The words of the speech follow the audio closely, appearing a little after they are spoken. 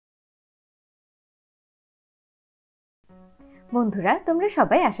বন্ধুরা তোমরা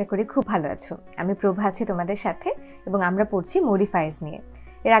সবাই আশা করি খুব ভালো আছো। আমি প্রভা আছি তোমাদের সাথে এবং আমরা পড়ছি মডিফায়ার্স নিয়ে।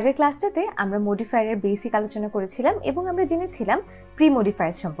 এর আগের ক্লাসটাতে আমরা মডিফায়ারের বেসিক আলোচনা করেছিলাম এবং আমরা জেনেছিলাম প্রি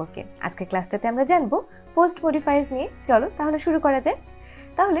মডিফায়ার্স সম্পর্কে। আজকের ক্লাসটাতে আমরা জানবো পোস্ট মডিফায়ার্স নিয়ে। চলো তাহলে শুরু করা যায়।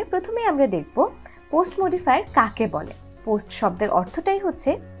 তাহলে প্রথমেই আমরা দেখব পোস্ট মডিফায়ার কাকে বলে। পোস্ট শব্দের অর্থটাই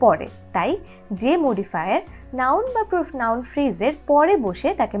হচ্ছে পরে, তাই যে মডিফায়ার নাউন বা নাউন ফ্রেজের পরে বসে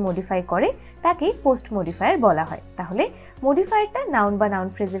তাকে মডিফাই করে তাকেই পোস্ট মডিফায়ার বলা হয়। তাহলে মডিফায়ারটা নাউন বা নাউন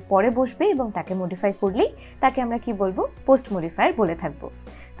ফ্রেজের পরে বসবে এবং তাকে মডিফাই করলেই তাকে আমরা কি বলবো, পোস্ট মডিফায়ার বলে থাকবো।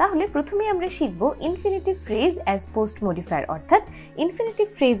 তাহলে প্রথমেই আমরা শিখবো infinitive phrase as post modifier, অর্থাৎ ইনফিনিটিভ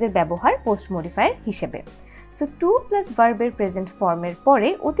ফ্রেজের ব্যবহার পোস্ট মডিফায়ার হিসেবে। সো টু প্লাস ভার্বের প্রেজেন্ট ফর্মের পরে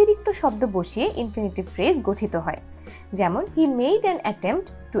অতিরিক্ত শব্দ বসিয়ে ইনফিনিটিভ ফ্রেজ গঠিত হয়। যেমন he made an attempt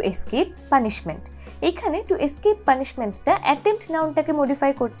to escape punishment. এইখানে টু এসকেপ পানিশমেন্টটা অ্যাটেম্পট নাউনটাকে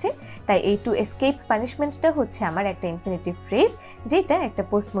মডিফাই করছে, তাই এই টু এসকেপ পানিশমেন্টটা হচ্ছে আমার একটা ইনফিনিটিভ ফ্রেজ যেটা একটা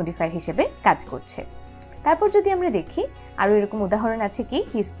পোস্ট মডিফায়ার হিসেবে কাজ করছে। তারপর যদি আমরা দেখি আরও এরকম উদাহরণ আছে কি,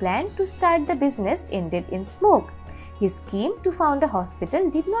 his plan to start the business ended in smoke. His scheme two found a hospital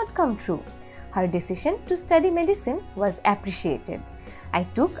did not come true. Her decision to study medicine was appreciated. I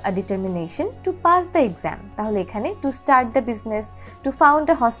took a determination to pass the exam. তাহলে এখানে to start the business, to found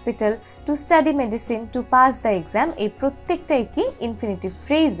a hospital, to study medicine, to pass the exam এই প্রত্যেকটাই কি infinitive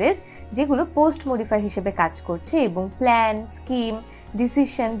phrases যেগুলো post modifier হিসেবে কাজ করছে এবং প্ল্যান, স্কিম,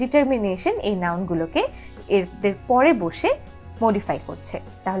 ডিসিশন, ডিটারমিনেশন এই নাউনগুলোকে এদের পরে বসে মডিফাই করছে।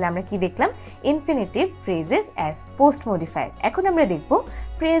 তাহলে আমরা কি দেখলাম, infinitive phrases as post modifier. এখন আমরা দেখব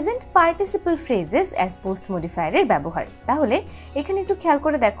present participle phrases as post মডিফায়ারের ব্যবহার। তাহলে এখানে একটু খেয়াল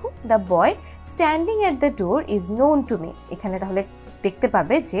করে দেখো, the boy standing at the door is known to me. এখানে তাহলে দেখতে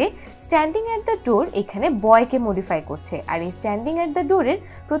পাবে যে স্ট্যান্ডিং অ্যাট দ্য ডোর এখানে বয়কে মডিফাই করছে, আর এই স্ট্যান্ডিং অ্যাট দ্য ডোরের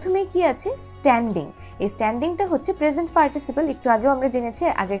প্রথমে কি আছে, স্ট্যান্ডিং। এই স্ট্যান্ডিংটা হচ্ছে প্রেজেন্ট পার্টিসিপল। একটু আগেও আমরা জেনেছি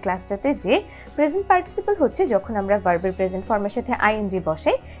আগের ক্লাসটাতে যে প্রেজেন্ট পার্টিসিপল হচ্ছে যখন আমরা ভার্বের প্রেজেন্ট ফর্মের সাথে আইএনজি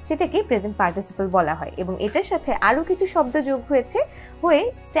বসাই সেটাকে প্রেজেন্ট পার্টিসিপল বলা হয়, এবং এটার সাথে আরও কিছু শব্দ যোগ হয়েছে হয়ে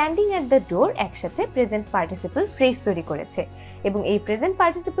স্ট্যান্ডিং অ্যাট দ্য ডোর একসাথে প্রেজেন্ট পার্টিসিপল ফ্রেজ তৈরি করেছে। এবং এই প্রেজেন্ট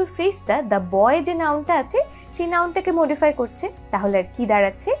পার্টিসিপল ফ্রেজটা দ্য বয় যে নাউনটা আছে সেই নাউনটাকে মডিফাই করছে। তাহলে কি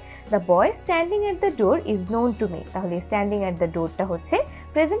দাঁড়াচ্ছে, the boy standing at the door is known to me. তাহলে স্ট্যান্ডিং অ্যাট দ্য ডোরটা হচ্ছে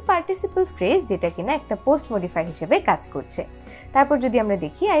প্রেজেন্ট পার্টিসিপল ফ্রেজ যেটা কিনা একটা পোস্ট মডিফায়ার হিসেবে কাজ করছে। তারপর যদি আমরা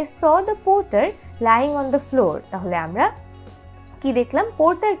দেখি I saw the porter lying on the floor, তাহলে আমরা কি দেখলাম,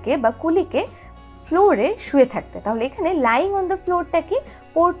 পোর্টারকে বা কুলিকে ফ্লোরে শুয়ে থাকতে। তাহলে এখানে লাইং অন দ্য ফ্লোরটা কি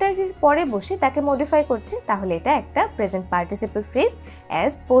পোর্টারের পরে বসে তাকে মডিফাই করছে। তাহলে এটা একটা present participle phrase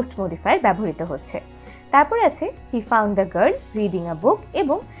as post modifier ব্যবহৃত হচ্ছে। তারপর আছে he found the girl reading a বুক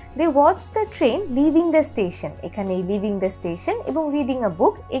এবং দে watch the train living the station. এখানে এই লিভিং দ্য স্টেশন এবং রিডিং আ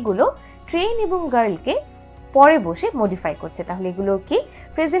বুক এগুলো ট্রেন এবং গার্লকে পরে বসে মডিফাই করছে। তাহলে এগুলো কি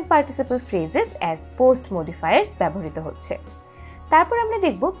present participle phrases as post modifiers ব্যবহৃত হচ্ছে। তারপর আমরা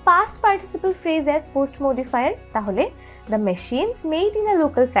দেখব past participle phrase as post modifier. তাহলে the machines made in a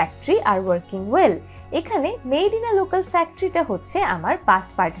local factory are working well. এখানে মেড ইন আ লোকাল ফ্যাক্টরিটা হচ্ছে আমার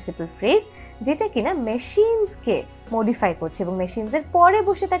পাস্ট পার্টিসিপল ফ্রেজ যেটা কিনা মেশিনসকে মডিফাই করছে এবং মেশিনসের পরে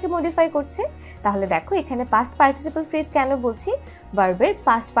বসে তাকে মডিফাই করছে। তাহলে দেখো এখানে পাস্ট পার্টিসিপল ফ্রেজ কেন বলছি, ভার্বের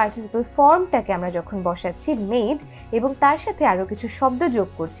পাস্ট পার্টিসিপল ফর্মটাকে আমরা যখন বসাচ্ছি মেড এবং তার সাথে আরও কিছু শব্দ যোগ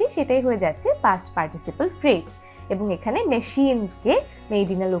করছি সেটাই হয়ে যাচ্ছে পাস্ট পার্টিসিপল ফ্রেজ। এবং এখানে মেশিনসকে made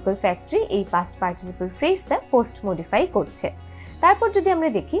in a local factory এই পাস্ট পার্টিসিপল ফ্রেজটা পোস্ট মডিফাই করছে। তারপর যদি আমরা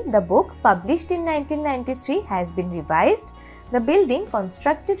দেখি the book published in 1993 has been revised. The building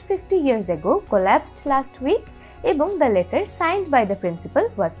constructed 50 years ago collapsed last week এবং the letter signed by the principal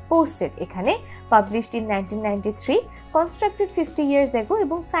was posted. এখানে published in 1993, constructed 50 years ago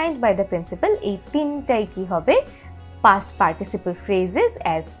এবং signed by the principal এই তিনটাই কি হবে, past participle phrases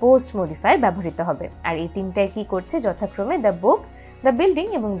as post modifier ব্যবহৃত হবে। আর এই তিনটাই কি করছে, যথাক্রমে দ্য বুক, দ্য বিল্ডিং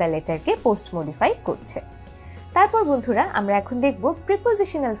এবং দ্য লেটারকে পোস্ট মডিফাই করছে। তারপর বন্ধুরা আমরা এখন দেখব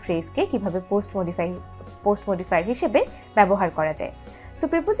প্রিপোজিশনাল ফ্রেজকে কিভাবে পোস্ট মডিফায়ার হিসেবে ব্যবহার করা যায়। সো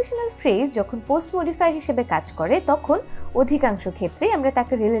প্রিপোজিশনাল ফ্রেজ যখন পোস্ট মডিফায়ার হিসেবে কাজ করে তখন অধিকাংশ ক্ষেত্রে আমরা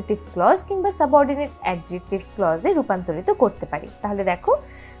তাকে রিলেটিভ ক্লজ কিংবা সাবঅর্ডিনেট অ্যাডজেক্টিভ ক্লজে রূপান্তরিত করতে পারি। তাহলে দেখো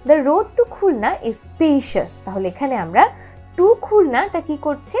the road two Khulna is spacious. তাহলে এখানে আমরা টু খুলনাটা কি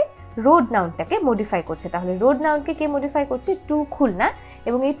করছে, রোড নাউনটাকে মডিফাই করছে। তাহলে রোড নাউনকে কে মডিফাই করছে, টু খুলনা,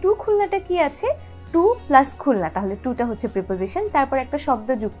 এবং এই টু খুলনাটা কি আছে, টু প্লাস খুলনা। তাহলে টুটা হচ্ছে প্রিপোজিশন, তারপর একটা শব্দ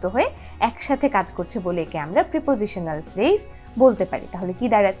যুক্ত হয়ে একসাথে কাজ করছে বলে একে আমরা প্রিপোজিশনাল ফ্রেজ বলতে পারি। তাহলে কি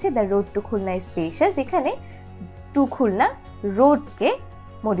দাঁড়াচ্ছে, the road two Khulna is spacious. এখানে টু খুলনা রোডকে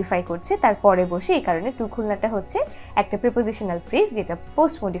মডিফাই করছে তারপরে বসে, এই কারণে টু খুলনাটা হচ্ছে একটা প্রিপোজিশনাল ফ্রেজ যেটা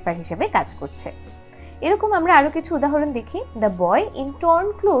পোস্ট মডিফায়ার হিসেবে কাজ করছে। এরকম আমরা আরো কিছু উদাহরণ দেখি। The boy in torn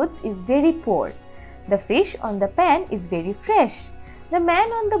clothes is very poor. The fish on the pan is very fresh. The man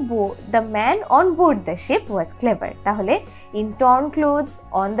on board the ship was clever. তাহলে in torn clothes,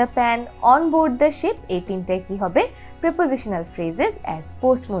 on the pan, on board the ship এই তিনটাই কি হবে? Prepositional phrases as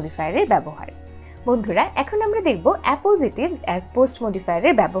post modifier এর ব্যবহার। বন্ধুরা এখন আমরা দেখব appositives as post modifier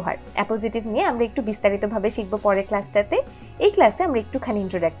এর ব্যবহার। appositive নিয়ে আমরা একটু বিস্তারিতভাবে শিখব পরের ক্লাসটাতে। এই ক্লাসে আমরা একটুখানি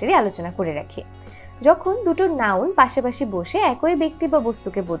ইন্ট্রোডাক্টরি আলোচনা করে রাখি। যখন দুটো নাউন পাশাপাশি বসে একই ব্যক্তি বা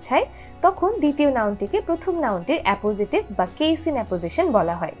বস্তুকে বোঝায় তখন দ্বিতীয় নাউনটিকে প্রথম নাউনটির অ্যাপোজিটিভ বা কেস ইন অ্যাপোজিশন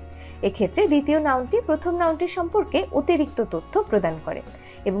বলা হয়। এক্ষেত্রে দ্বিতীয় নাউনটি প্রথম নাউনটির সম্পর্কে অতিরিক্ত তথ্য প্রদান করে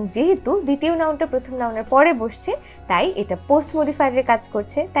এবং যেহেতু দ্বিতীয় নাউনটা প্রথম নাউনের পরে বসছে তাই এটা পোস্ট মডিফায়ারের কাজ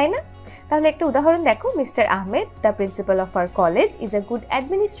করছে, তাই না? তাহলে একটা উদাহরণ দেখো, mister Ahmed the principal of our college is a good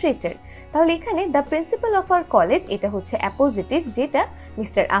administrator. তাহলে এখানে the principal of our college এটা হচ্ছে অ্যাপোজিটিভ যেটা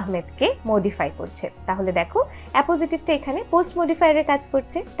মিস্টার আহমেদকে মডিফাই করছে। তাহলে দেখো অ্যাপোজিটিভটা এখানে পোস্ট মডিফায়ারের কাজ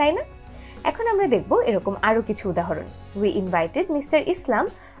করছে, তাই না? এখন আমরা দেখব এরকম আরো কিছু উদাহরণ। We invited mister Islam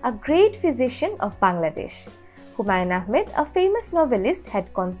a great physician of Bangladesh. Humayun Ahmed a famous novelist had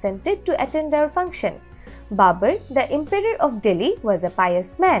consented to attend our function. Babur, the emperor of Delhi, was a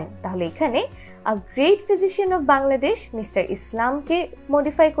pious man. তাহলে এখানে a great physician of Bangladesh mister ইসলামকে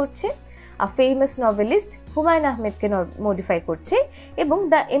modify করছে, a famous novelist Humayun আহমেদকে modify করছে এবং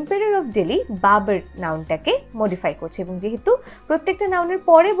the empire of Delhi Babur নাউনটাকে modify করছে। এবং যেহেতু প্রত্যেকটা নাউনের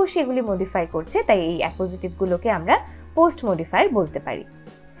পরে বসে এগুলি মডিফাই করছে তাই এই অ্যাপোজিটিভগুলোকে আমরা পোস্ট মডিফায়ার বলতে পারি।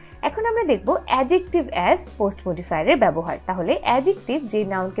 এখন আমরা দেখব অ্যাডজেক্টিভ অ্যাজ পোস্ট মডিফায়ারের ব্যবহার। তাহলে অ্যাডজেক্টিভ যে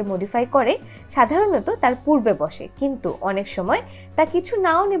নাউনকে মডিফাই করে সাধারণত তার পূর্বে বসে, কিন্তু অনেক সময় তা কিছু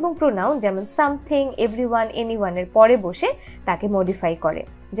নাউন এবং প্রোনাউন যেমন সামথিং, এভরিওয়ান, এনিওয়ানের পরে বসে তাকে মডিফাই করে।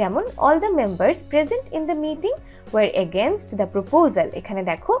 যেমন all the members present in the meeting war against the proposal. এখানে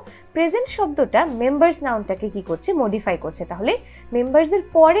দেখো প্রেজেন্ট শব্দটা মেম্বার্স নাউনটাকে কি করছে? মডিফাই করছে। তাহলে মেম্বার্সের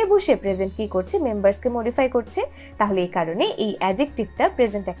পরে বসে প্রেজেন্ট কি করছে? মেম্বার্সকে মডিফাই করছে। তাহলে এই কারণে এই অ্যাডজেক্টিভটা,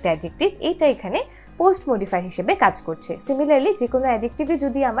 প্রেজেন্ট একটা অ্যাডজেক্টিভ, এইটা এখানে পোস্ট মডিফায়ার হিসেবে কাজ করছে। সিমিলারলি যে কোনো অ্যাডজেক্টিভে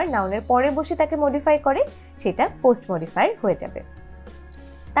যদি আমার নাউনের পরে বসে তাকে মডিফাই করে সেটা পোস্ট মডিফায়ার হয়ে যাবে।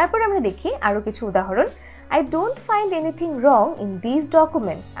 তারপর আমরা দেখি আরো কিছু উদাহরণ। I don't find anything wrong in these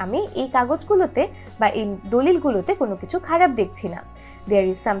documents. আমি এই কাগজগুলোতে বা এই দলিলগুলোতে কোনো কিছু খারাপ দেখছি না। There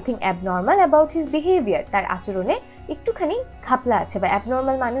is something abnormal about his behavior. তার আচরণে একটুখানি ঘাপলা আছে, বা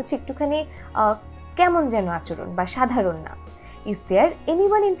abnormal মানে হচ্ছে একটুখানি কেমন যেন আচরণ বা সাধারণ না। Is there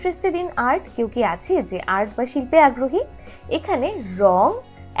anyone interested in art? কেউ কি আছে যে আর্ট বা শিল্পে আগ্রহী? এখানে wrong,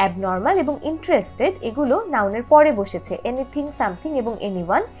 অ্যাবনর্মাল এবং ইন্টারেস্টেড এগুলো নাউনের পরে বসেছে। এনিথিং, সামথিং এবং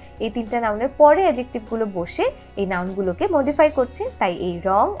এনিওয়ান এই তিনটা নাউনের পরে অ্যাডজেক্টিভগুলো বসে এই নাউনগুলোকে মডিফাই করছে। তাই এই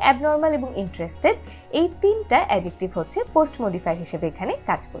রং, অ্যাবনর্মাল এবং ইন্টারেস্টেড এই তিনটা অ্যাডজেক্টিভ হচ্ছে পোস্ট মডিফায়ার হিসেবে এখানে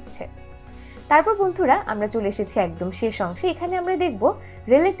কাজ করছে। তারপর বন্ধুরা আমরা চলে এসেছি একদম শেষ অংশে। এখানে আমরা দেখব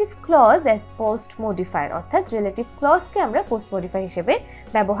relative clause as post modifier, অর্থাৎ রিলেটিভ ক্লজকে আমরা পোস্ট মডিফায়ার হিসেবে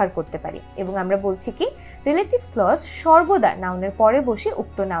ব্যবহার করতে পারি। এবং আমরা বলছি কি রিলেটিভ ক্লজ সর্বদা নাউনের পরে বসে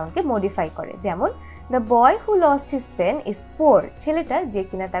উক্ত নাউনকে মডিফাই করে। যেমন the boy who lost his pen is poor. ছেলেটা যে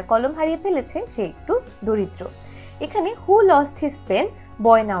কিনা তার কলম হারিয়ে ফেলেছে সে একটু দরিদ্র। এখানে হু লস্ট হিজ পেন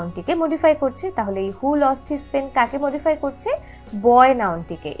বয় নাউনটিকে মডিফাই করছে। তাহলে এই হু লস্ট হিজ পেন কাকে মডিফাই করছে? বয়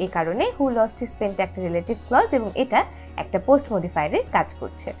নাউনটিকে। এই কারণে হু লস্ট হিজ পেনটা একটা রিলেটিভ ক্লজ এবং এটা একটা পোস্ট মডিফায়ারের কাজ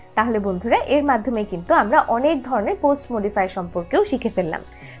করছে। তাহলে বন্ধুরা এর মাধ্যমে কিন্তু আমরা অনেক ধরনের পোস্ট মডিফায়ার সম্পর্কেও শিখে ফেললাম।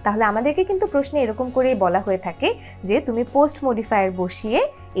 তাহলে আমাদেরকে কিন্তু প্রশ্নে এরকম করেই বলা হয়ে থাকে যে তুমি পোস্ট মডিফায়ার বসিয়ে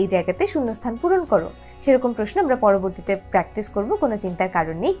এই জায়গাতে শূন্যস্থান পূরণ করো। সেরকম প্রশ্ন আমরা পরবর্তীতে প্র্যাকটিস করব, কোনো চিন্তার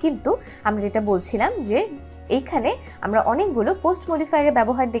কারণ নেই। কিন্তু আমরা যেটা বলছিলাম যে এইখানে আমরা অনেকগুলো পোস্ট মডিফায়ারের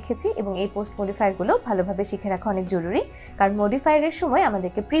ব্যবহার দেখেছি এবং এই পোস্ট মডিফায়ারগুলো ভালোভাবে শিখে রাখা অনেক জরুরি, কারণ মডিফায়ারের সময়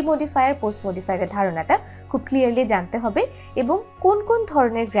আমাদেরকে প্রি মডিফায়ার, পোস্ট মডিফায়ারের ধারণাটা খুব ক্লিয়ারলি জানতে হবে এবং কোন কোন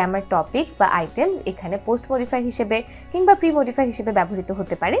ধরনের গ্রামার টপিকস বা আইটেমস এখানে পোস্ট মডিফায়ার হিসেবে কিংবা প্রি মডিফায়ার হিসেবে ব্যবহৃত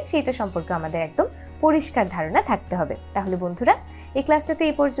হতে পারে সেইটা সম্পর্কে আমাদের একদম পরিষ্কার ধারণা থাকতে হবে। তাহলে বন্ধুরা এই ক্লাসটাতে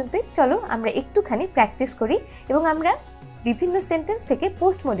এই পর্যন্তই। চলো আমরা একটুখানি প্র্যাকটিস করি এবং আমরা বিভিন্ন সেন্টেন্স থেকে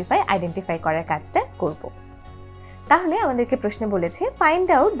পোস্ট মডিফাই আইডেন্টিফাই করার কাজটা করব। তাহলে আমাদেরকে প্রশ্নে বলেছে find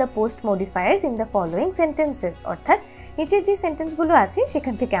out the post modifiers in the following sentences, অর্থাৎ নিচের যে সেন্টেন্সগুলো আছে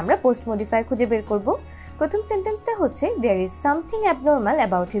সেখান থেকে আমরা পোস্ট মডিফায়ার খুঁজে বের করব। প্রথম সেন্টেন্সটা হচ্ছে there is something abnormal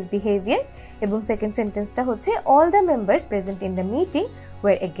about his behaviour এবং সেকেন্ড সেন্টেন্সটা হচ্ছে all the members present in the meeting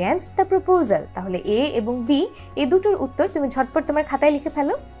war against the proposal. তাহলে এ এবং বি এই দুটোর উত্তর তুমি ঝটপট তোমার খাতায় লিখে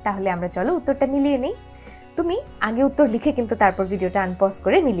ফেলো। তাহলে আমরা চলো উত্তরটা মিলিয়ে নিই। তুমি আগে উত্তর লিখে কিন্তু তারপর ভিডিওটা আনপজ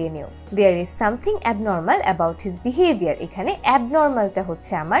করে মিলিয়ে নিও। There is something abnormal about his behaviour, এখানে অ্যাবনর্মালটা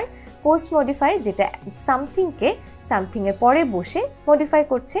হচ্ছে আমার পোস্ট মডিফায়ার যেটা সামথিংকে সামথিং এর পরে বসে মডিফাই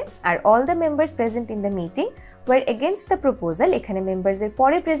করছে, আর all the members present in the meeting war against the proposal, এখানে মেম্বার্সের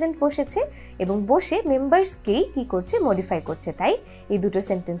পরে প্রেজেন্ট বসেছে এবং বসে মেম্বার্সকেই কি করছে মডিফাই করছে। তাই এই দুটো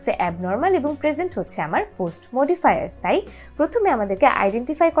সেন্টেন্সে অ্যাবনর্মাল এবং প্রেজেন্ট হচ্ছে আমার পোস্ট মডিফায়ার্স। তাই প্রথমে আমাদেরকে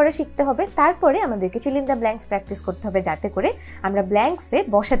আইডেন্টিফাই করা শিখতে হবে, তারপরে আমাদেরকে fill in the blanks practice করতে হবে যাতে করে আমরা ব্ল্যাঙ্কসে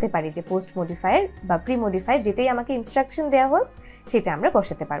বসাতে পারি যে পোস্ট মডিফায়ার বা প্রি মডিফায়ার যেটাই আমাকে ইনস্ট্রাকশন দেওয়া হোক সেটা আমরা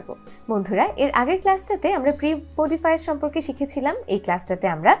বসাতে পারবো। বন্ধুরা, এর আগের ক্লাসটাতে আমরা প্রি মডিফায়ার সম্পর্কে শিখেছিলাম, এই ক্লাসটাতে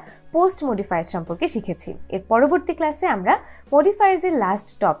আমরা পোস্ট মডিফায়ার সম্পর্কে শিখেছি। এর পরবর্তী ক্লাসে আমরা মডিফায়ার্স এর লাস্ট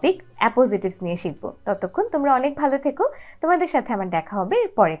টপিক অ্যাপোজিটিভস নিয়ে শিখব। ততক্ষণ তোমরা অনেক ভালো থেকো, তোমাদের সাথে আমার দেখা হবে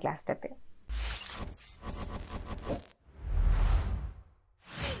এর পরের ক্লাসটাতে।